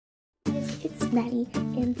Maddie,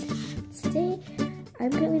 and today I'm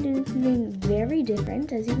currently doing something very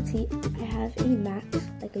different. As you can see, I have a mat,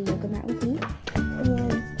 like a yoga mat with me, and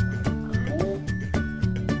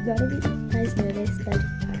none of you guys noticed, but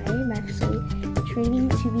I am actually training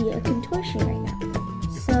to be a contortion right now.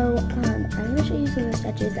 So I'm going to show you some of the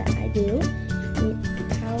stretches that I do, and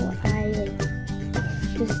how I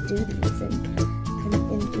just do these, and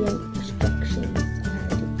give instructions on how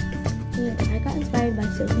to do them. And I got inspired by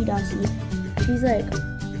Sophie Dossi. She's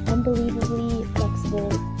unbelievably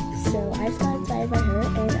flexible, so I just got inspired by her,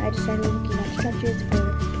 and I just started looking at stretches for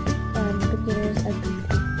beginners of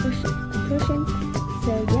contortion.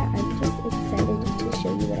 So yeah, I'm just excited to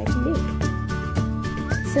show you what I can do.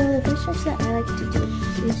 So the first stretch that I like to do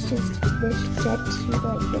is just this stretch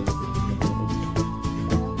like this.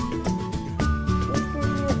 Just give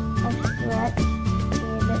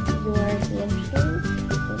you a stretch in your hamstrings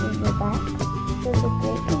and in your back. There's a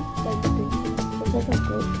great it's like a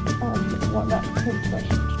great warm-up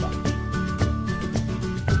contortion stretch.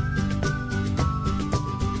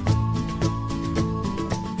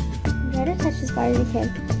 Try to touch as far as you can.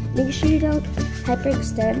 Make sure you don't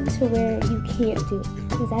hyperextend to where you can't do it,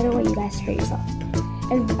 because I don't want you guys to hurt yourself.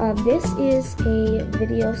 And this is a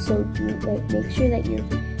video, so do make sure that you're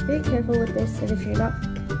very careful with this. And if you're not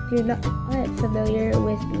familiar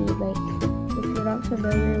with if you're not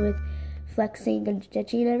familiar with flexing and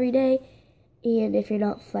stretching every day, and if you're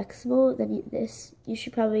not flexible, then you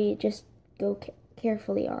should probably just go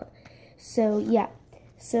carefully on. So yeah.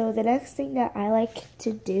 So the next thing that I like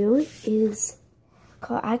to do is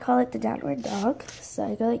I call it the downward dog. So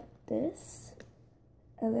I go like this,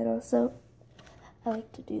 and then also I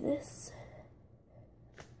like to do this.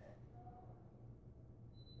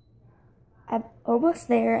 I'm almost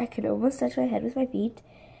there. I can almost touch my head with my feet,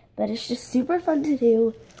 but it's just super fun to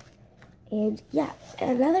do. And yeah,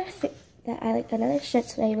 another thing that I like, another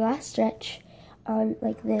stretch, my last stretch on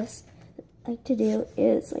like this, I like to do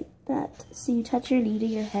is like that. So you touch your knee to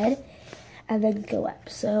your head and then go up.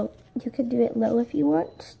 So you can do it low if you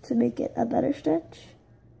want to make it a better stretch.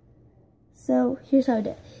 So here's how I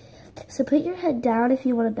do it. So put your head down if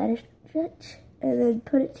you want a better stretch, and then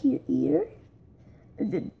put it to your ear,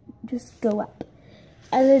 and then just go up.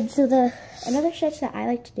 And then so another stretch that I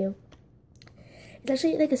like to do, it's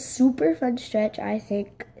actually like a super fun stretch, I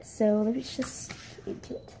think. So let me just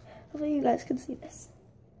into it. Hopefully you guys can see this.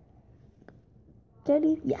 Can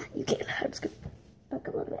you? Yeah, you can. I'm just gonna back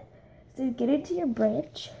up a little bit. So get into your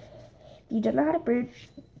bridge. If you don't know how to bridge,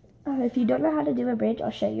 if you don't know how to do a bridge, I'll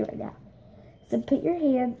show you right now. So put your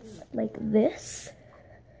hands like this.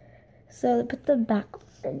 So put them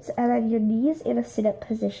backwards, and then your knees in a sit-up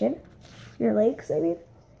position. Your legs, I mean,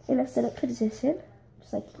 in a sit-up position.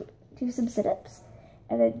 Just like do some sit-ups,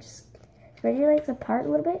 and then just spread your legs apart a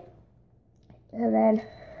little bit, and then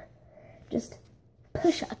just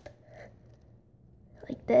push up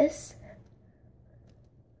like this.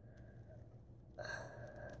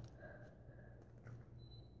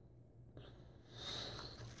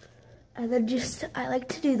 And then I like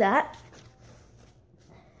to do that.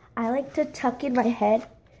 I like to tuck in my head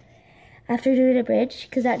after doing a bridge,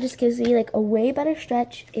 because that just gives me like a way better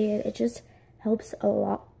stretch, and it just helps a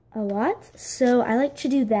lot. So I like to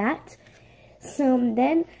do that. So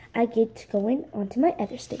then I get going onto my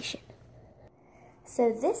other station.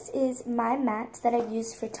 So this is my mat that I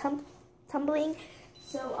use for tumbling.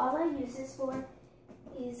 So all I use this for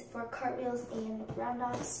is for cartwheels and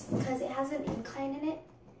round-offs, because it has an incline in it.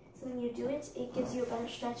 So when you do it, it gives you a better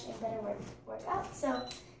stretch and better workout. So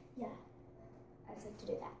yeah, I just like to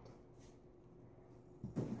do that.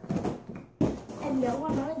 And no,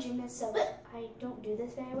 I'm not a gymnast, so I don't do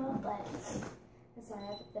this very well, but that's why I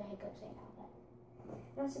have the hiccups right now. But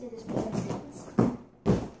I also do this for handstands.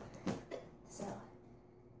 So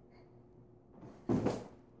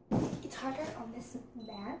it's harder on this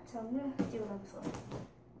mat, so I'm gonna do it on the floor.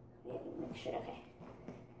 Yeah, make sure, okay.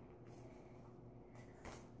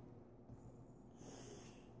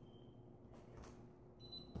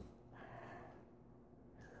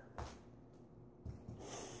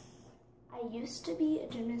 I used to be a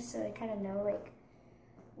gymnast, so I kind of know like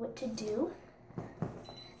what to do.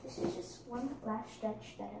 This is just one last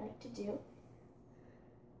stretch that I like to do.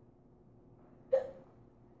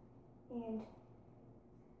 And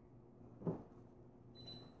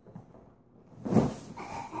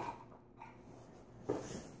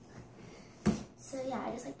so yeah,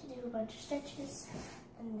 I just like to do a bunch of stretches,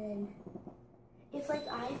 and then if like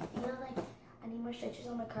I feel like I need more stretches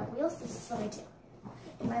on my cartwheels, this is what I do.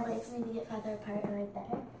 If my legs need to get farther apart or like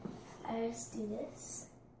better, I just do this.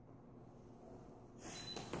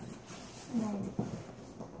 And then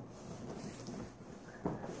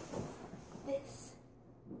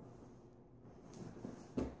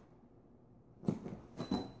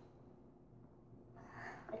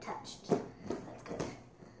attached. That's good.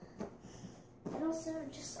 And also,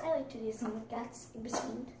 I like to do some gaps in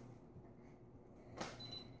between.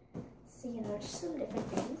 So, you know, just some different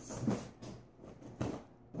things.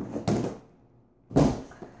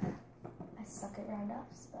 I suck at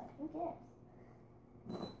round-offs, but who cares?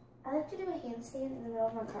 I like to do a handstand in the middle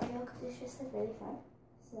of my cardio because it's just like really fun.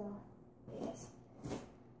 So, yes.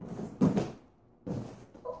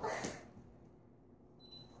 Oh.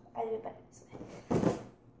 I do it better this way.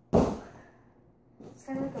 It's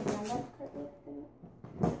kind of like a round-off cardio thing.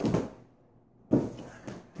 So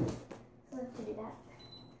I like to do that.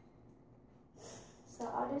 So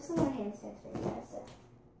I'll do some more handstands for you guys. So.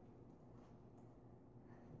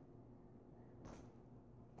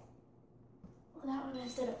 Well, that one I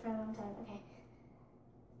stood up for a long time. Okay.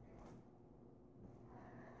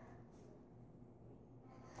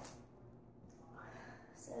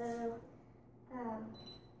 So,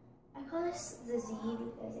 I call this the Z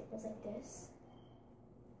because it goes like this.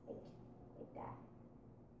 Like that.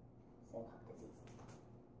 So I call it the Z.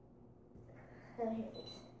 So here it is.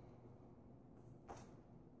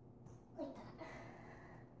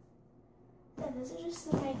 Yeah, those are just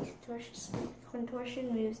some of my contortion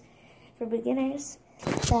moves for beginners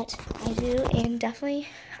that I do, and definitely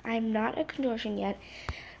I'm not a contortion yet.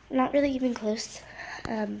 I'm not really even close,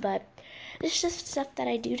 but it's just stuff that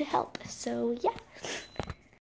I do to help. So yeah,